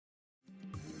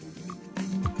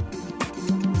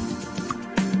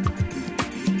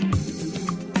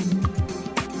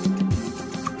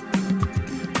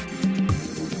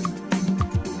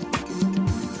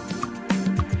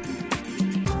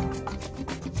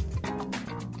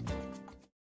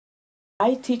I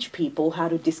teach people how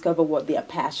to discover what their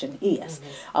passion is.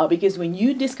 Because when you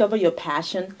discover your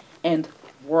passion and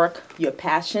work your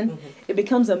passion, it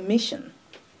becomes a mission.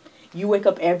 You wake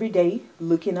up every day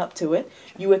looking up to it.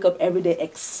 You wake up every day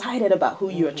excited about who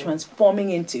you're transforming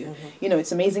into. You know,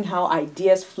 it's amazing how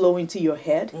ideas flow into your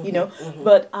head, you know.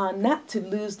 But not to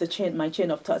lose my chain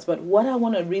of thoughts. But what I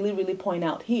want to really, really point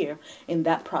out here in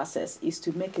that process is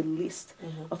to make a list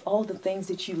of all the things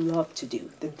that you love to do,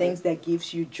 the things that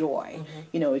gives you joy.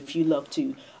 You know, if you love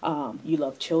to, you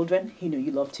love children, you know,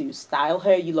 you love to style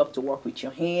hair, you love to work with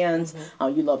your hands,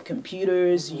 you love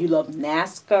computers, you love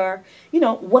NASCAR, you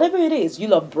know, whatever it is, you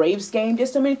love Braves game.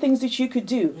 There's so many things that you could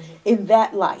do in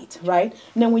that light, right?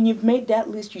 Now, when you've made that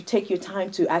list, you take your time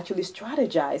to actually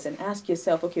strategize and ask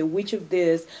yourself, okay, which of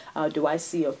this do I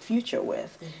see a future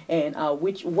with, and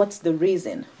what's the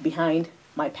reason behind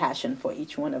my passion for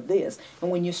each one of these. And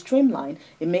when you streamline,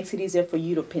 it makes it easier for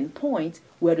you to pinpoint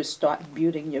where to start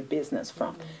building your business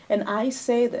from. And I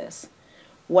say this,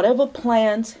 whatever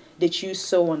plant that you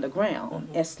sow on the ground,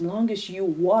 as long as you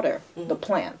water the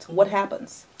plant, what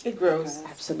happens? It grows.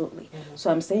 Absolutely. So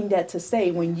I'm saying that to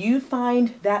say, when you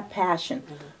find that passion,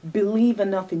 believe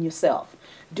enough in yourself,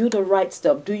 do the right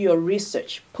stuff, do your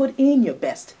research, put in your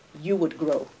best, you would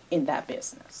grow in that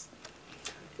business.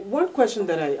 One question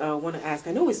that I want to ask,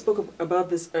 I know we spoke about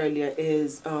this earlier,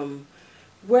 is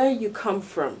where you come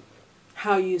from,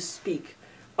 how you speak.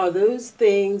 Are those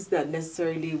things that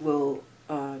necessarily will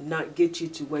not get you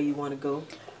to where you want to go?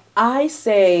 I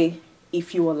say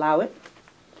if you allow it,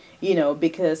 you know,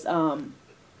 because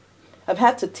I've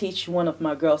had to teach one of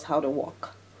my girls how to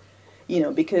walk, you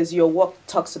know, because your walk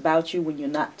talks about you when you're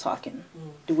not talking,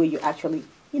 the way you actually,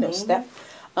 you know, step.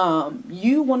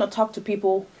 You want to talk to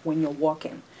people when you're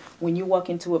walking. When you walk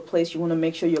into a place, you want to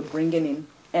make sure you're bringing in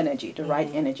energy, the right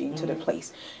energy into the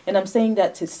place. And I'm saying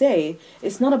that to say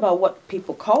it's not about what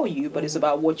people call you, but it's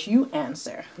about what you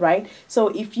answer, right? So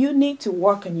if you need to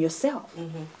work on yourself,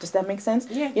 does that make sense?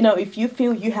 Yeah. You know, if you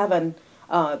feel you haven't,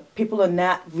 people are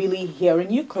not really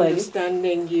hearing you clearly,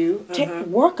 understanding you,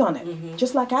 work on it,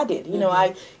 just like I did. You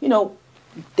know,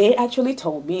 they actually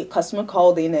told me, a customer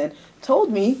called in and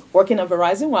told me, working at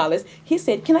Verizon Wireless, he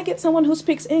said, "Can I get someone who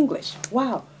speaks English?"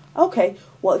 Wow. Okay,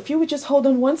 well, if you would just hold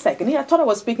on 1 second. Yeah, I thought I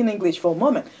was speaking English for a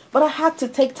moment, but I had to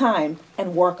take time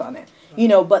and work on it. You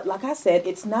know, but like I said,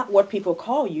 it's not what people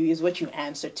call you, is what you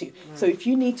answer to. So if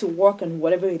you need to work on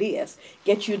whatever it is,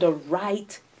 get you the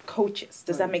right coaches.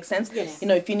 Does that make sense? Yes. You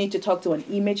know, if you need to talk to an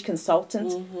image consultant,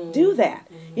 do that.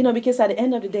 You know, because at the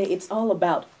end of the day, it's all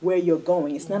about where you're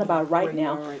going. It's not about right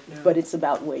now, but it's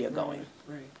about where you're going.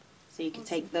 Right. So you can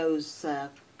take those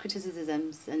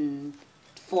criticisms and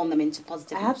form them into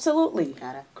positive. Absolutely.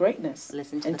 Greatness.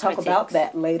 Listen to and the talk critics. about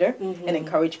that later and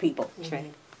encourage people. True.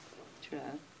 True.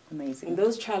 Amazing. And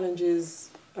those challenges,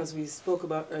 as we spoke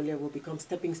about earlier, will become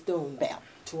stepping stones Yeah.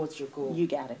 towards your goal. You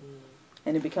got it.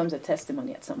 And it becomes a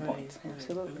testimony at some point. Right.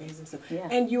 Absolutely. Amazing stuff. Yeah.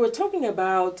 And you were talking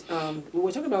about, we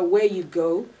were talking about where you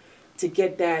go to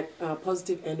get that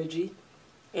positive energy,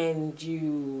 and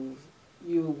you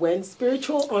went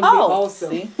spiritual on me also.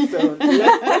 See? So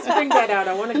let's bring that out.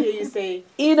 I want to hear you say.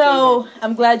 You know,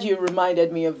 I'm glad you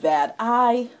reminded me of that.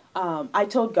 I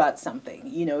told God something.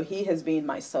 You know, He has been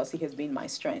my source. He has been my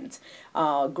strength.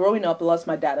 Growing up, I lost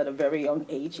my dad at a very young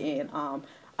age, and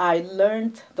I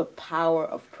learned the power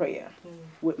of prayer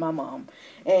with my mom.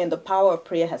 And the power of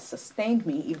prayer has sustained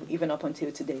me even up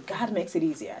until today. God makes it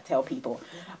easier, I tell people.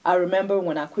 I remember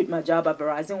when I quit my job at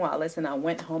Verizon Wireless and I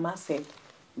went home, I said,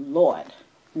 "Lord,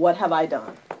 what have I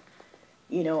done?"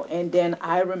 You know, and then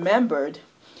I remembered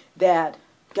that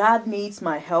God needs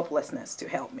my helplessness to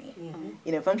help me.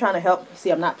 You know, if I'm trying to help,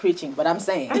 see, I'm not preaching, but I'm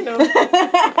saying. I know.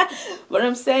 But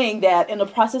I'm saying that in the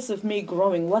process of me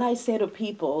growing, what I say to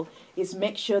people is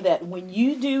make sure that when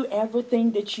you do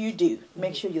everything that you do,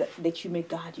 make sure that you make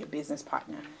God your business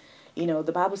partner. You know,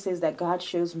 the Bible says that God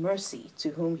shows mercy to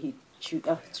whom He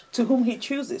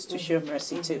chooses to show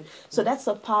mercy to. So that's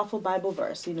a powerful Bible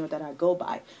verse, you know, that I go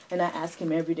by. And I ask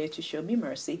Him every day to show me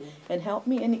mercy and help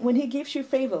me. And when He gives you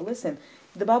favor, listen,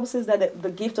 the Bible says that the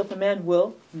gift of a man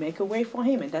will make a way for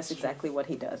him. And that's exactly what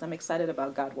He does. I'm excited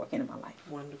about God working in my life.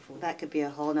 Wonderful. That could be a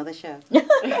whole nother show.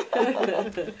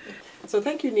 So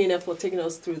thank you, Nina, for taking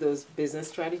us through those business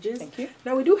strategies. Thank you.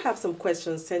 Now, we do have some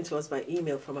questions sent to us by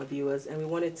email from our viewers, and we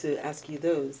wanted to ask you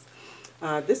those.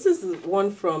 This is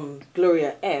one from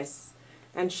Gloria S.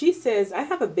 And she says, "I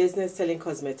have a business selling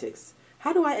cosmetics.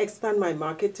 How do I expand my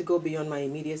market to go beyond my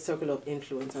immediate circle of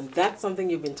influence?" And that's something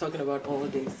you've been talking about all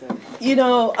day, so. You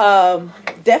know,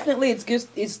 definitely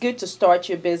it's good to start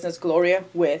your business, Gloria,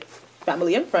 with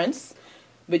family and friends.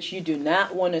 but you do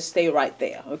not want to stay right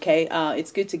there, okay?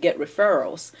 It's good to get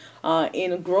referrals.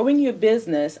 In growing your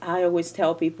business, I always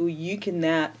tell people you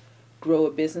cannot grow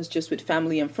a business just with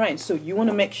family and friends. So you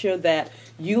want to make sure that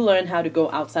you learn how to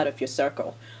go outside of your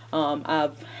circle.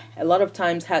 I've a lot of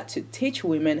times had to teach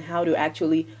women how to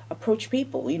actually approach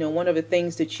people. You know, one of the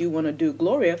things that you want to do,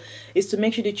 Gloria, is to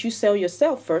make sure that you sell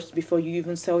yourself first before you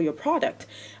even sell your product,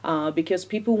 because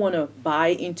people want to buy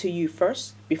into you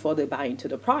first before they buy into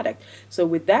the product. So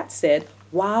with that said,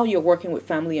 while you're working with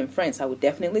family and friends, I would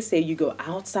definitely say you go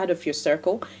outside of your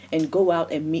circle and go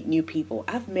out and meet new people.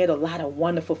 I've made a lot of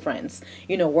wonderful friends,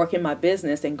 you know, working my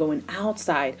business and going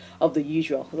outside of the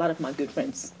usual. A lot of my good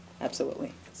friends.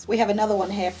 Absolutely. We have another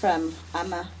one here from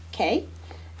Amma K.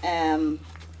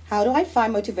 How do I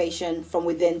find motivation from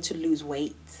within to lose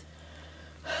weight?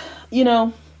 You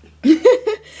know,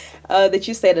 that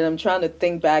you said it, I'm trying to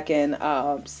think back and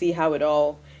see how it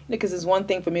all, because it's one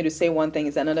thing for me to say one thing,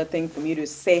 it's another thing for me to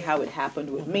say how it happened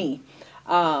with me.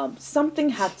 Something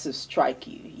had to strike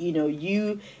you. You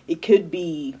know, it could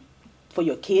be for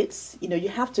your kids. You know, you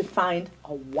have to find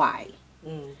a why.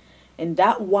 And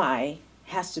that why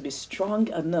has to be strong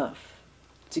enough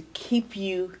to keep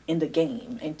you in the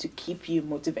game and to keep you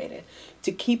motivated,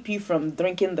 to keep you from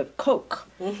drinking the Coke,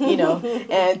 you know,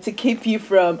 and to keep you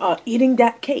from eating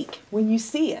that cake when you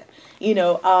see it. You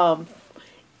know,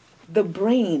 the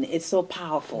brain is so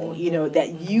powerful, you know,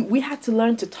 that we had to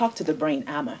learn to talk to the brain,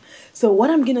 Amma. So what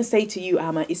I'm going to say to you,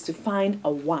 Amma, is to find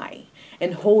a why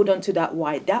and hold on to that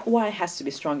why. That why has to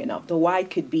be strong enough. The why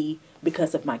could be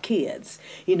because of my kids.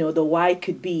 You know, the why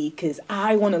could be because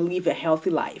I want to live a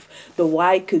healthy life. The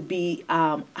why could be,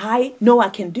 I know I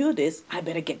can do this. I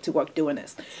better get to work doing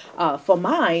this.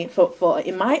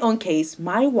 In my own case,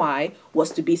 my why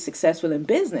was to be successful in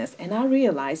business. And I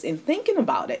realized in thinking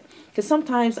about it, because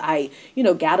sometimes I, you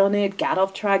know, got on it, got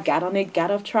off track, got on it,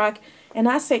 got off track. And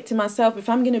I said to myself, if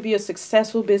I'm going to be a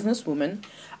successful businesswoman,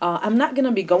 I'm not going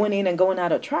to be going in and going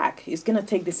out of track. It's going to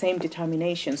take the same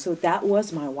determination. So that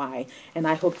was my why. And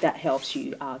I hope that helps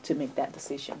you to make that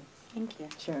decision. Thank you.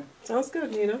 Sure. Sounds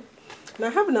good, Nina. Now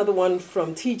I have another one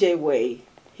from TJ Way.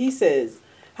 He says,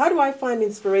 how do I find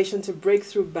inspiration to break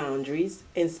through boundaries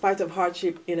in spite of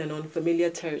hardship in an unfamiliar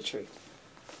territory?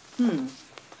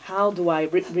 How do I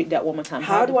read that one more time?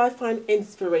 How do I find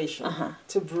inspiration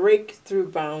to break through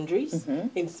boundaries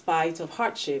in spite of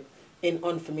hardship in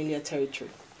unfamiliar territory?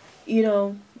 You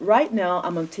know, right now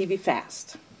I'm on TV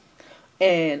fast.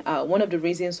 And one of the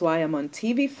reasons why I'm on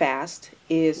TV fast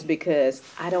is because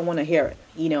I don't want to hear it.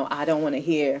 You know, I don't want to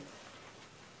hear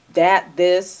that,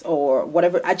 this, or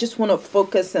whatever. I just want to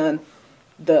focus on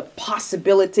the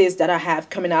possibilities that I have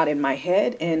coming out in my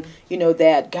head and, you know,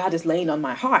 that God is laying on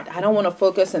my heart. I don't want to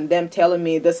focus on them telling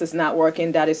me this is not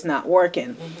working, that is not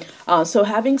working. So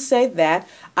having said that,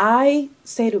 I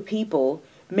say to people,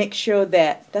 make sure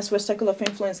that's where circle of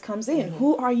influence comes in.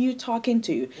 Who are you talking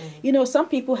to? You know, some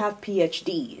people have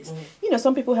PhDs. You know,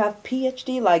 some people have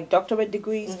PhD, like doctorate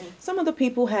degrees. Some of the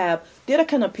people have the other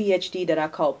kind of PhD that I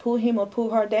call pull him or pull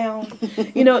her down.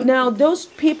 You know, now those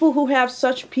people who have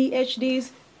such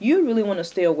PhDs, you really want to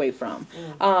stay away from.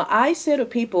 I say to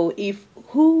people, if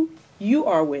who you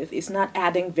are with is not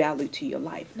adding value to your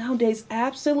life. Now, there's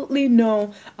absolutely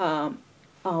no,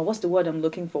 what's the word I'm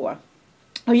looking for?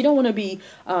 Oh, you don't want to be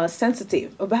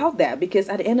sensitive about that, because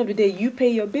at the end of the day, you pay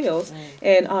your bills,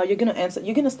 and you're gonna answer.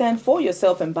 You're gonna stand for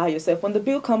yourself and by yourself. When the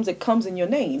bill comes, it comes in your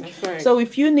name. That's right. So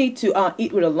if you need to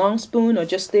eat with a long spoon or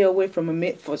just stay away from a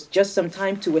meat for just some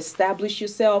time to establish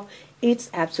yourself,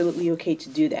 it's absolutely okay to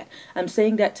do that. I'm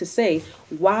saying that to say,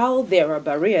 while there are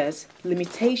barriers,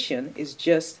 limitation is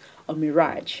just a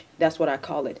mirage. That's what I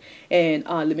call it. And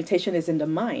limitation is in the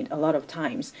mind a lot of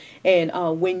times. And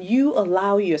when you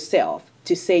allow yourself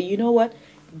to say, you know what,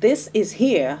 this is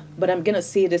here, but I'm going to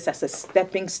see this as a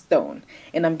stepping stone,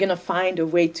 and I'm going to find a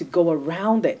way to go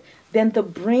around it, then the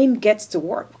brain gets to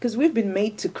work, because we've been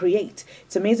made to create.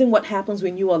 It's amazing what happens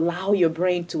when you allow your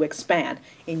brain to expand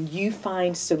and you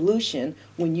find solution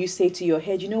when you say to your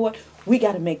head, you know what, we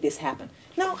got to make this happen.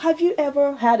 Now, have you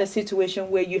ever had a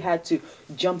situation where you had to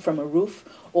jump from a roof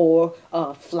or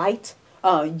flight?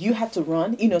 You had to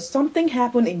run, you know, something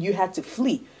happened and you had to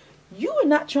flee. You were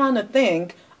not trying to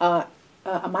think, am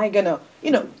I going to, you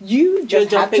know, you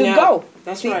just had to go.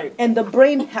 That's right. And the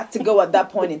brain had to go at that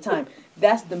point in time.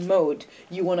 That's the mode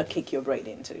you want to kick your brain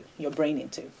into.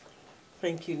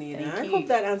 Thank you, Nina. Thank I you. hope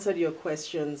that answered your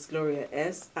questions, Gloria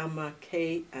S., Amma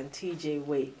K., and TJ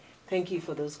Way. Thank you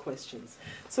for those questions.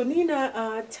 So,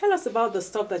 Nina, tell us about the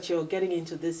stuff that you're getting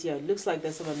into this year. It looks like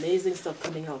there's some amazing stuff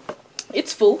coming up.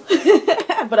 It's full.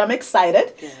 yet, but I'm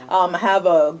excited. Yeah. I have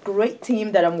a great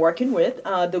team that I'm working with.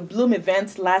 The Bloom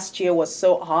event last year was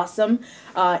so awesome.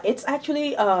 It's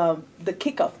actually the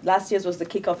kickoff. Last year's was the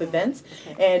kickoff event.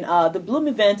 And the Bloom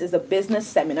event is a business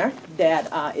seminar that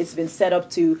it's been set up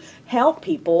to help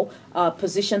people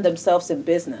position themselves in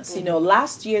business. You know,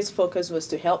 last year's focus was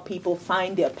to help people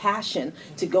find their passion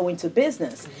to go into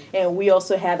business. And we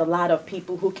also had a lot of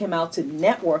people who came out to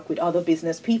network with other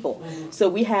business people. So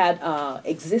we had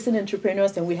existing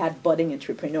entrepreneurs and we had budding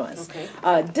entrepreneurs.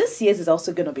 This year's is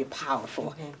also going to be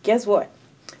powerful. Guess what?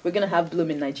 We're going to have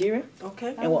Bloom in Nigeria.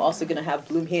 And we're also going to have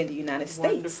Bloom here in the United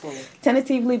States.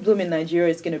 Tentatively, Bloom in Nigeria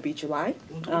is going to be July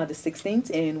the 16th,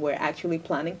 and we're actually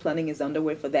planning. Planning is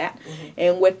underway for that.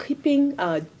 And we're keeping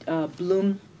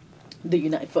Bloom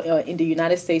in the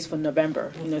United States for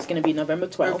November. You know, it's going to be November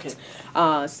 12th.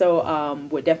 So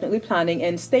we're definitely planning,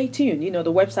 and stay tuned. You know,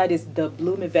 the website is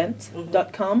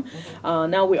thebloomevent.com.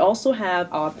 Now we also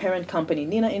have our parent company.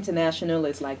 Nina International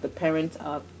is like the parent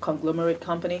conglomerate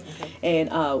company, and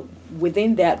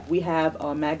within that we have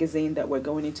our magazine that we're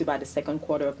going into by the second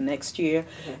quarter of next year,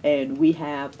 and we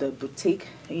have the boutique,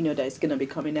 you know, that's going to be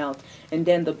coming out, and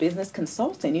then the business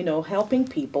consulting, you know, helping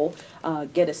people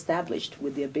get established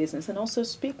with their business. And also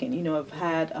speaking, you know, I've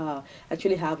had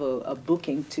actually have a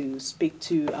booking to speak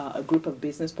to a group of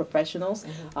business professionals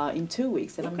in 2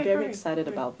 weeks, and I'm very excited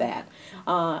about that.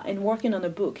 And working on a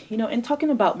book, you know, and talking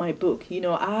about my book, you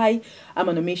know, I am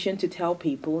on a mission to tell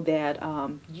people that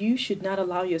you should not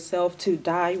allow yourself to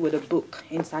die with a book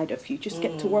inside of you. Just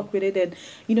get to work with it, and,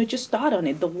 you know, just start on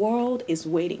it. The world is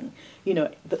waiting. You know,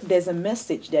 there's a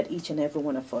message that each and every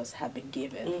one of us have been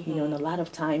given, you know, and a lot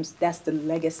of times that's the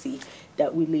legacy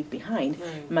that we leave behind.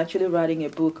 I'm actually writing a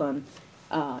book on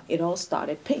It All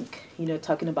Started Pink, you know,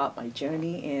 talking about my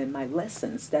journey and my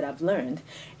lessons that I've learned.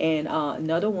 And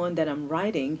another one that I'm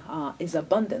writing is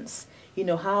Abundance, you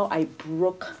know, how I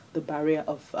broke the barrier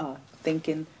of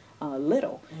thinking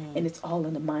little. And it's all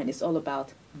in the mind. It's all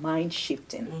about mind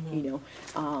shifting, you know.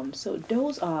 So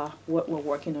those are what we're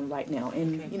working on right now.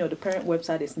 And, you know, the parent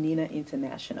website is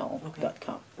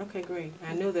ninainternational.com. Okay, great.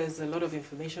 I know there's a lot of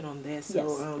information on there.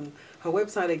 So her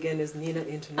website again is Nina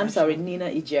International. I'm sorry, Nina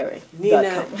Ijere.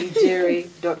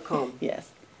 NinaIjere.com.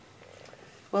 Yes.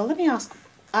 Well, let me ask.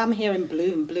 I'm hearing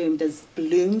Bloom. Bloom. Does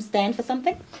Bloom stand for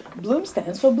something? Bloom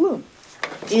stands for bloom.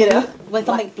 You know, With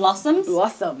like blossoms?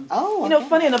 blossom. Oh, you know, okay.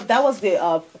 funny enough, that was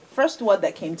the first word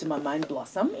that came to my mind,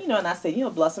 blossom. You know, and I said, you know,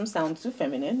 blossom sounds too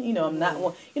feminine. You know, I'm not.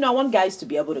 You know, I want guys to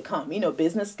be able to come. You know,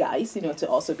 business guys. You know, to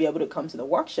also be able to come to the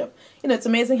workshop. You know, it's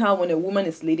amazing how when a woman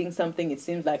is leading something, it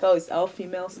seems like, oh, it's all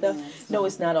female stuff. No,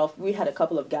 it's not all. We had a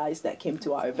couple of guys that came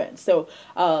to our event. So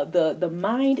the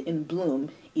mind in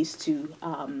bloom is to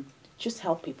just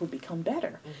help people become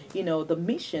better. You know, the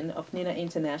mission of Nina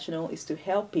International is to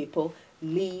help people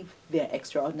live their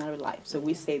extraordinary life. So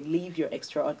we say, live your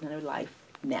extraordinary life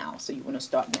now. So you want to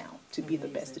start now to be the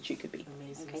best that you could be.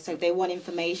 Okay, so if they want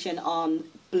information on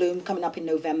Bloom coming up in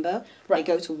November, they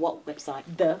go to what website?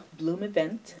 The Bloom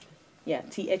Event. Yeah,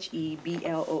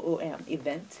 THEBLOOM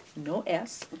event, no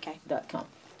S, .com.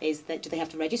 Is that, do they have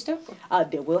to register?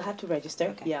 They will have to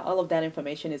register. Yeah, all of that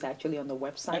information is actually on the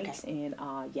website. And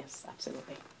yes,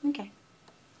 absolutely. Okay.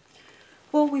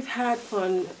 Well, we've had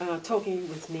fun talking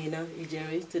with Nina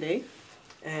Ijere today,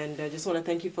 and I just want to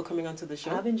thank you for coming onto the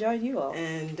show. I've enjoyed you all.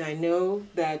 And I know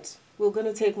that we're going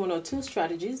to take 1 or 2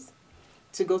 strategies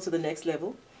to go to the next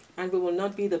level, and we will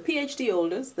not be the PhD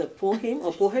holders that pull him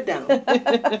or pull her down.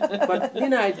 But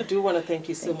Nina, I do want to thank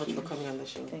you so much for coming on the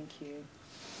show. Thank you.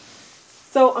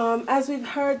 So as we've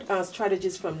heard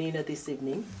strategies from Nina this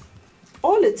evening,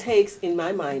 all it takes, in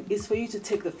my mind, is for you to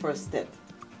take the first step.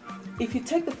 If you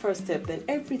take the first step, then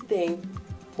everything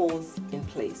falls in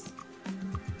place.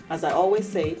 As I always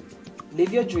say,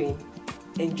 live your dream,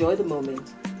 enjoy the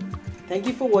moment. Thank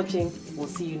you for watching. We'll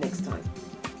see you next time.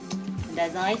 And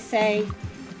as I say,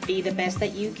 be the best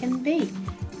that you can be.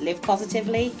 Live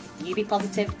positively, you be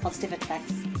positive, positive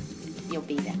attracts. You'll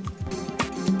be there.